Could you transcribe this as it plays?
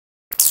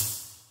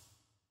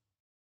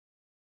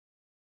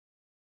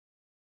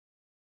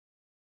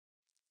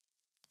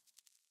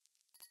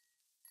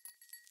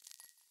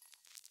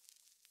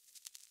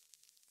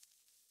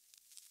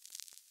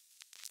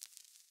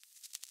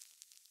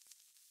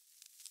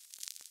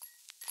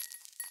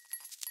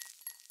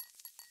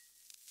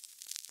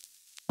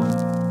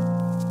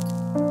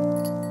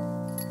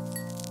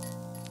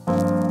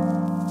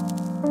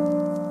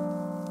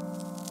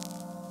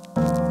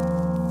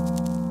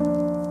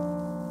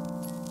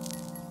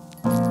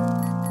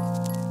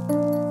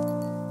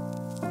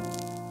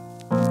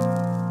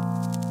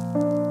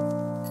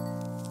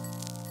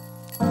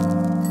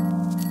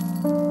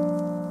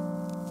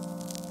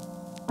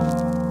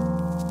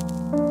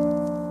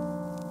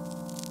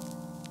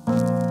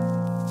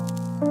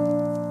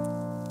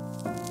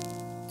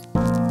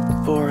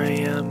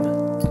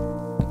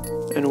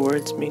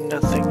words mean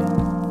nothing.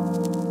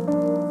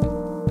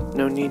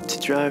 No need to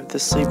drive the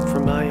sleep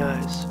from my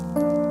eyes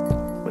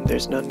when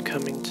there's none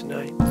coming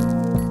tonight.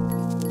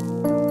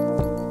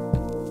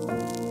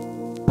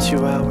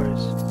 2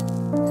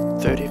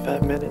 hours,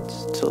 35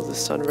 minutes till the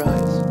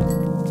sunrise,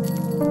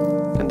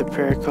 and the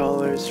prayer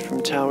callers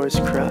from towers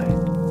cry,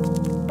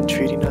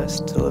 entreating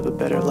us to live a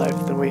better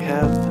life than we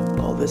have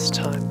all this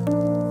time.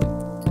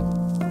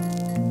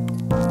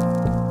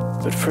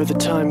 But for the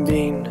time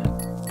being,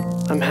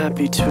 I'm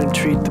happy to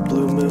entreat the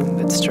blue moon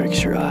that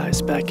strikes your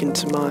eyes back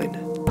into mine,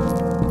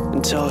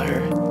 and tell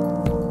her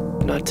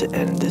not to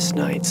end this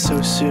night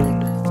so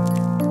soon.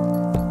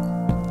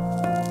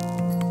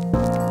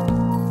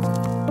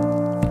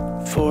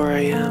 4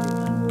 a.m.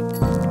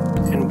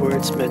 and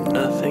words meant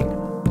nothing.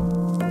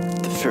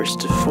 The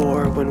first of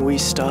 4 when we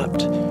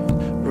stopped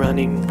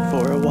running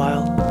for a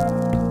while.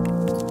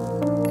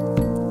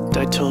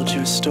 I told you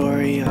a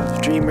story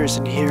of dreamers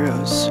and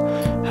heroes,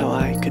 how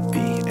I could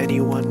be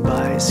anyone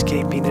by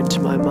escaping into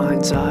my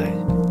mind's eye.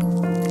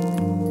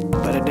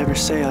 But I'd never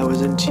say I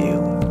was into you,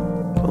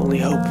 only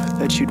hope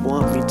that you'd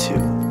want me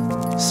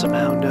to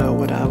somehow know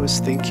what I was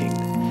thinking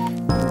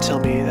and tell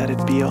me that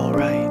it'd be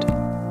alright.